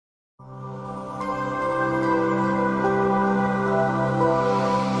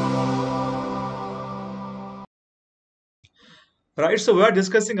Right, so we are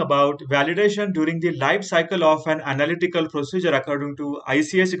discussing about validation during the life cycle of an analytical procedure according to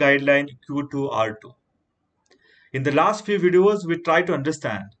ICH guideline Q2R2. In the last few videos, we try to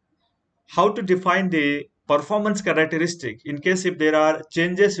understand how to define the performance characteristic in case if there are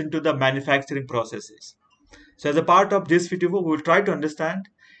changes into the manufacturing processes. So as a part of this video, we will try to understand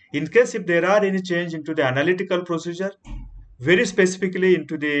in case if there are any change into the analytical procedure, very specifically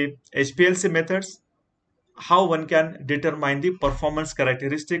into the HPLC methods, how one can determine the performance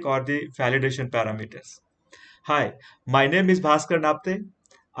characteristic or the validation parameters. Hi, my name is Bhaskar Napte.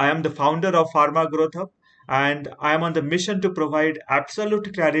 I am the founder of Pharma Growth Hub and I am on the mission to provide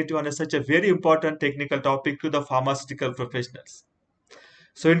absolute clarity on such a very important technical topic to the pharmaceutical professionals.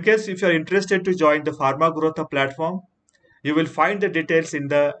 So in case if you are interested to join the Pharma Growth Hub platform, you will find the details in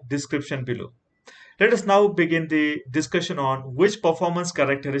the description below. Let us now begin the discussion on which performance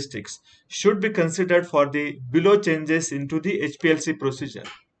characteristics should be considered for the below changes into the HPLC procedure.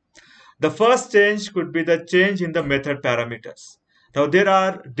 The first change could be the change in the method parameters. Now there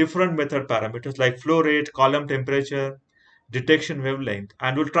are different method parameters like flow rate, column temperature, detection wavelength,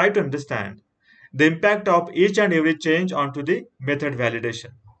 and we'll try to understand the impact of each and every change onto the method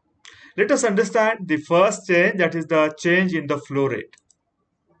validation. Let us understand the first change, that is the change in the flow rate.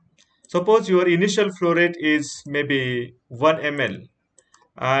 Suppose your initial flow rate is maybe 1 ml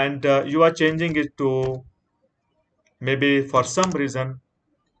and you are changing it to maybe for some reason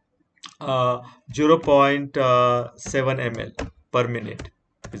 0.7 ml per minute,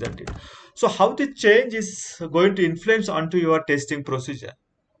 isn't it? So how the change is going to influence onto your testing procedure?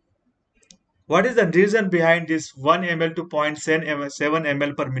 What is the reason behind this 1 ml to 0.7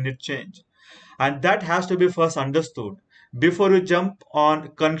 ml per minute change? And that has to be first understood before you jump on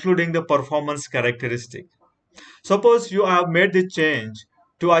concluding the performance characteristic. Suppose you have made the change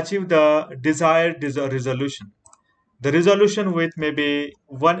to achieve the desired resolution. The resolution with maybe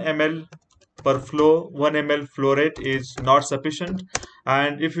 1 ml per flow, 1 ml flow rate is not sufficient.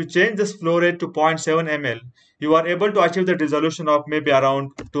 And if you change this flow rate to 0.7 ml, you are able to achieve the resolution of maybe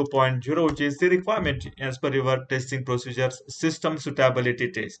around 2.0, which is the requirement as per your testing procedures system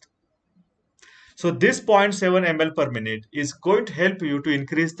suitability test. So this 0.7 ml per minute is going to help you to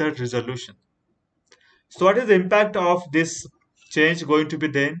increase the resolution. So what is the impact of this change going to be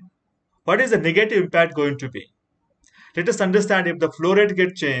then? What is the negative impact going to be? Let us understand if the flow rate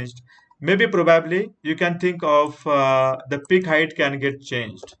get changed, maybe probably you can think of the peak height can get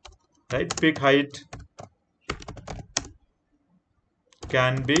changed, right? Peak height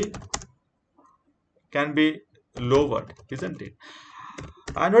can be lowered, isn't it?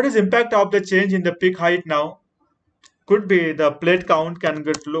 And what is impact of the change in the peak height now? Could be the plate count can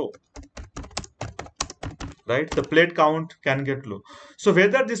get low, right? The plate count can get low. So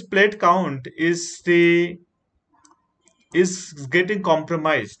whether this plate count is getting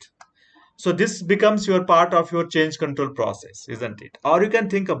compromised, so this becomes your part of your change control process, isn't it? Or you can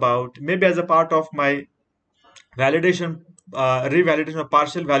think about maybe as a part of my validation, revalidation or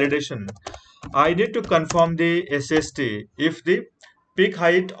partial validation, I need to confirm the SST if the peak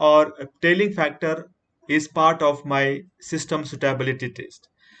height or tailing factor is part of my system suitability test.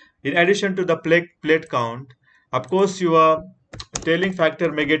 In addition to the plate count, of course, your tailing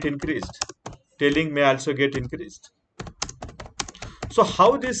factor may get increased. Tailing may also get increased. So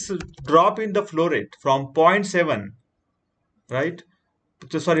how this drop in the flow rate from zero point 0.7, right?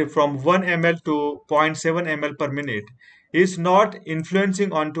 Sorry, from 1 ml to 0.7 ml per minute is not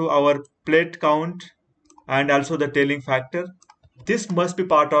influencing onto our plate count and also the tailing factor. This must be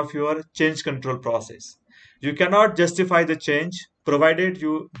part of your change control process. You cannot justify the change provided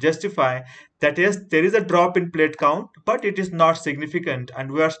you justify that yes, there is a drop in plate count, but it is not significant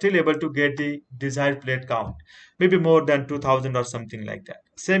and we are still able to get the desired plate count, maybe more than 2000 or something like that.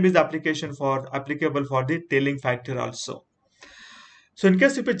 Same is the applicable for the tailing factor also. So in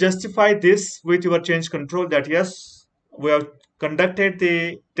case if you justify this with your change control that yes, we have conducted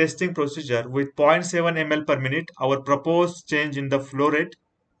the testing procedure with 0.7 ml per minute, our proposed change in the flow rate,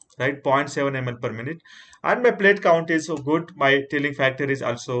 right, 0.7 ml per minute, and my plate count is so good, my tailing factor is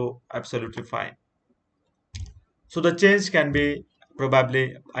also absolutely fine. So the change can be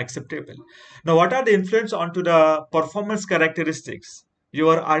probably acceptable. Now, what are the influence onto the performance characteristics?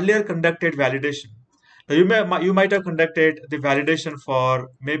 Your earlier conducted validation. Now, you might have conducted the validation for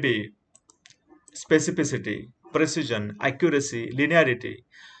maybe specificity, precision, accuracy, linearity,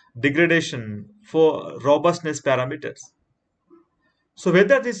 degradation for robustness parameters. So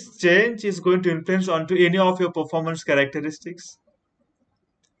whether this change is going to influence onto any of your performance characteristics,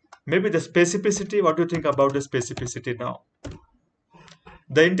 maybe the specificity, what do you think about the specificity now?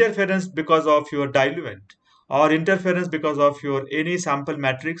 The interference because of your diluent or interference because of your any sample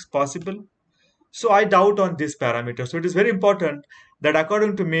matrix possible? So I doubt on this parameter. So it is very important that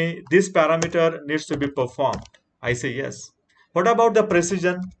according to me, this parameter needs to be performed. I say yes. What about the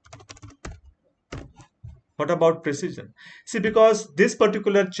precision? What about precision? See, because this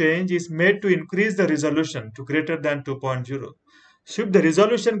particular change is made to increase the resolution to greater than 2.0. So if the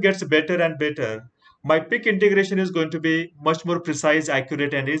resolution gets better and better, my peak integration is going to be much more precise,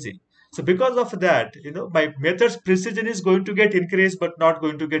 accurate, and easy. So because of that, my method's precision is going to get increased but not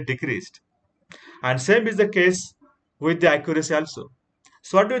going to get decreased. And same is the case with the accuracy also.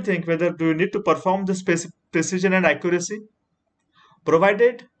 So what do you think? Whether do you need to perform the precision and accuracy?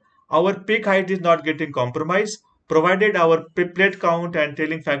 Provided our peak height is not getting compromised, provided our plate count and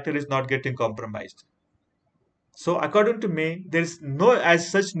tailing factor is not getting compromised. So according to me, there is no as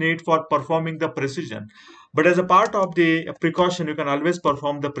such need for performing the precision. But as a part of the precaution, you can always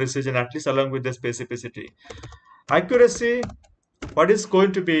perform the precision, at least along with the specificity. Accuracy, what is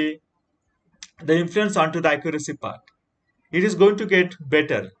going to be the influence onto the accuracy part? It is going to get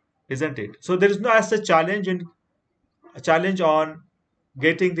better, isn't it? So there is no as a challenge on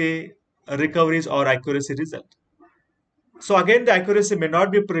getting the recoveries or accuracy result. So again, the accuracy may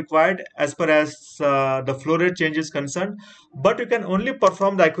not be required as far as the flow rate change is concerned, but you can only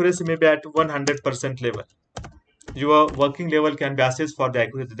perform the accuracy maybe at 100% level. Your working level can be assessed for the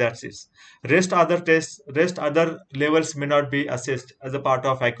accuracy. That's it. Rest other levels may not be assessed as a part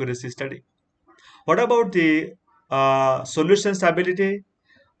of accuracy study. What about the solution stability?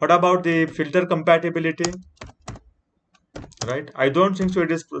 What about the filter compatibility? Right, I don't think so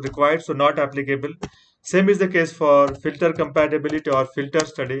it is required, so not applicable. Same is the case for filter compatibility or filter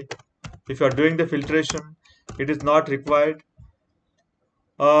study. If you are doing the filtration, it is not required.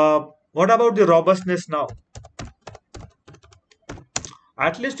 What about the robustness now?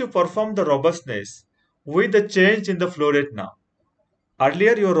 At least you perform the robustness with the change in the flow rate now.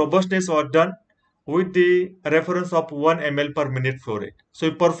 Earlier your robustness was done with the reference of 1 ml per minute flow rate, so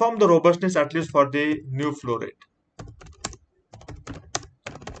you perform the robustness at least for the new flow rate.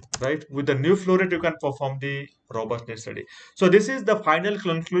 Right, with the new flow rate you can perform the robustness study. So this is the final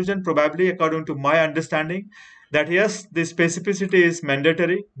conclusion, probably according to my understanding, that yes, the specificity is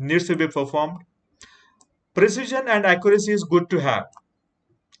mandatory, needs to be performed. Precision and accuracy is good to have,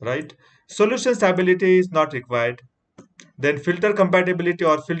 right? Solution stability is not required. Then filter compatibility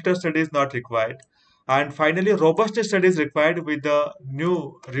or filter study is not required. And finally, robustness study is required with the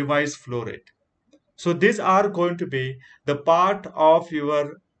new revised flow rate. So these are going to be the part of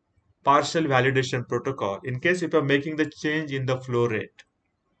your partial validation protocol in case if you're making the change in the flow rate.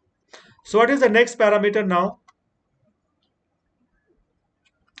 So what is the next parameter now?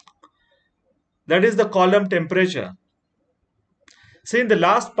 That is the column temperature. See, in the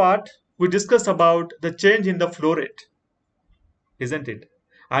last part, we discussed about the change in the flow rate, isn't it?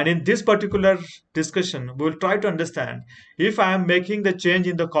 And in this particular discussion, we will try to understand if I am making the change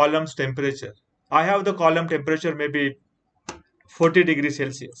in the column's temperature. I have the column temperature maybe 40 degrees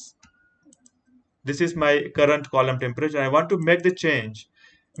Celsius. This is my current column temperature. I want to make the change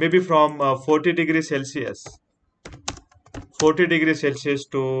maybe from 40 degrees Celsius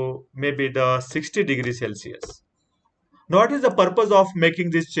to maybe the 60 degrees Celsius. Now, what is the purpose of making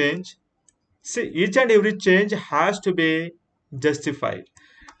this change? See, each and every change has to be justified.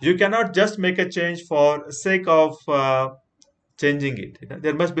 You cannot just make a change for sake of changing it.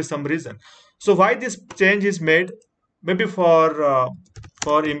 There must be some reason. So why this change is made? Maybe for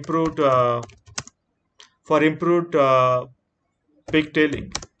improved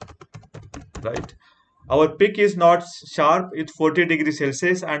pigtailing, right? Our peak is not sharp, it's 40 degrees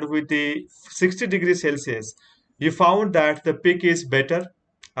Celsius, and with the 60 degrees Celsius, you found that the peak is better,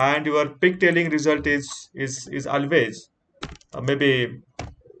 and your pigtailing result is always maybe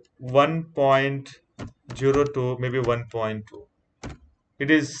 1.0 to maybe 1.2. It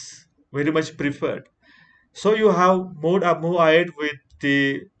is very much preferred. So you have move ahead with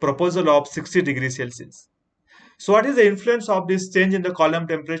the proposal of 60 degrees Celsius. So what is the influence of this change in the column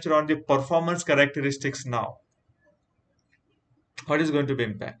temperature on the performance characteristics now? What is going to be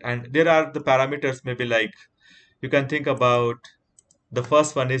impact? And there are the parameters, maybe like you can think about the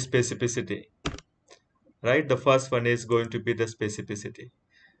first one is specificity, right? The first one is going to be the specificity.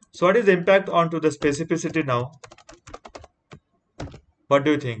 So what is the impact onto the specificity now? What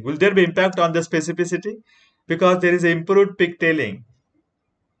do you think? Will there be impact on the specificity? Because there is improved pigtailing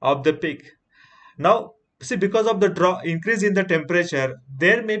of the peak. Now, see, because of the increase in the temperature,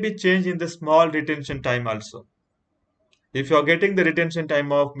 there may be change in the small retention time also. If you are getting the retention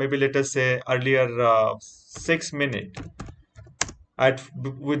time of maybe let us say earlier 6 minutes,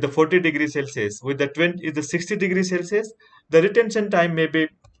 with the 40 degrees Celsius, with the 20 is the 60 degrees Celsius, the retention time may be,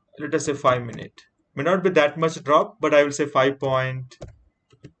 let us say, 5 minutes. May not be that much drop, but I will say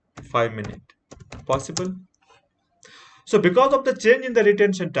 5.5 minute. Possible? So because of the change in the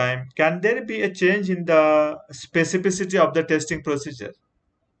retention time, can there be a change in the specificity of the testing procedure?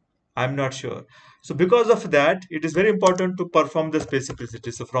 I'm not sure. So because of that, it is very important to perform the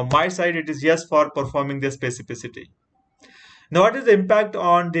specificity. So from my side, it is yes for performing the specificity. Now, what is the impact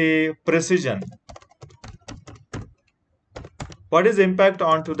on the precision? What is the impact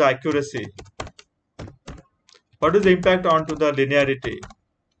onto the accuracy? What is the impact onto the linearity?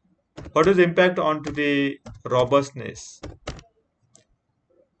 What is the impact onto the robustness?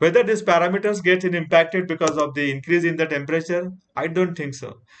 Whether these parameters get impacted because of the increase in the temperature, I don't think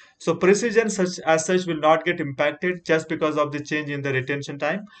so. So precision as such will not get impacted just because of the change in the retention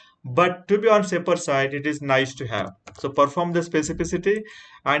time. But to be on safer side, it is nice to have. So perform the specificity,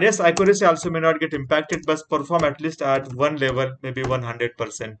 and yes, accuracy also may not get impacted, but perform at least at one level, maybe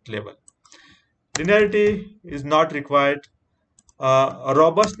 100% level. Linearity is not required.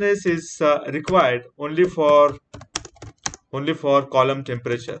 Robustness is required only for column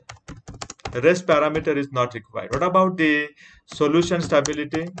temperature. The rest parameter is not required. What about the solution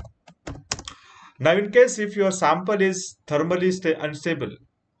stability? Now, in case if your sample is thermally unstable,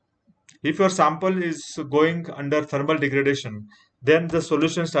 if your sample is going under thermal degradation, then the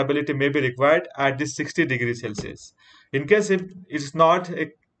solution stability may be required at this 60 degrees Celsius. In case if it's not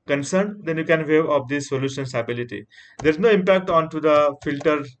a concern, then you can waive of this solution stability. There's no impact onto the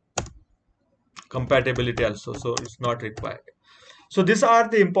filter compatibility also, so it's not required. So these are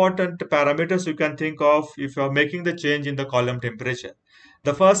the important parameters you can think of if you are making the change in the column temperature.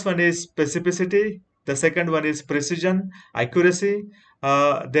 The first one is specificity. The second one is precision, accuracy.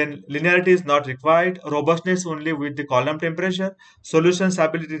 Then linearity is not required. Robustness only with the column temperature. Solution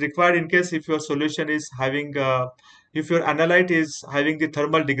stability required in case if your solution is having, if your analyte is having the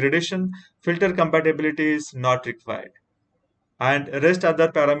thermal degradation. Filter compatibility is not required, and rest other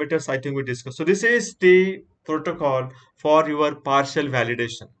parameters I think we discussed. So this is the protocol for your partial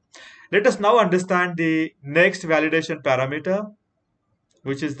validation. Let us now understand the next validation parameter,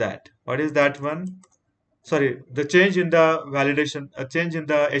 which is that. What is that one? Sorry, the change in the validation, a change in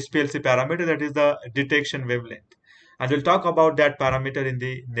the HPLC parameter, that is the detection wavelength. And we'll talk about that parameter in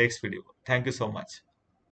the next video. Thank you so much.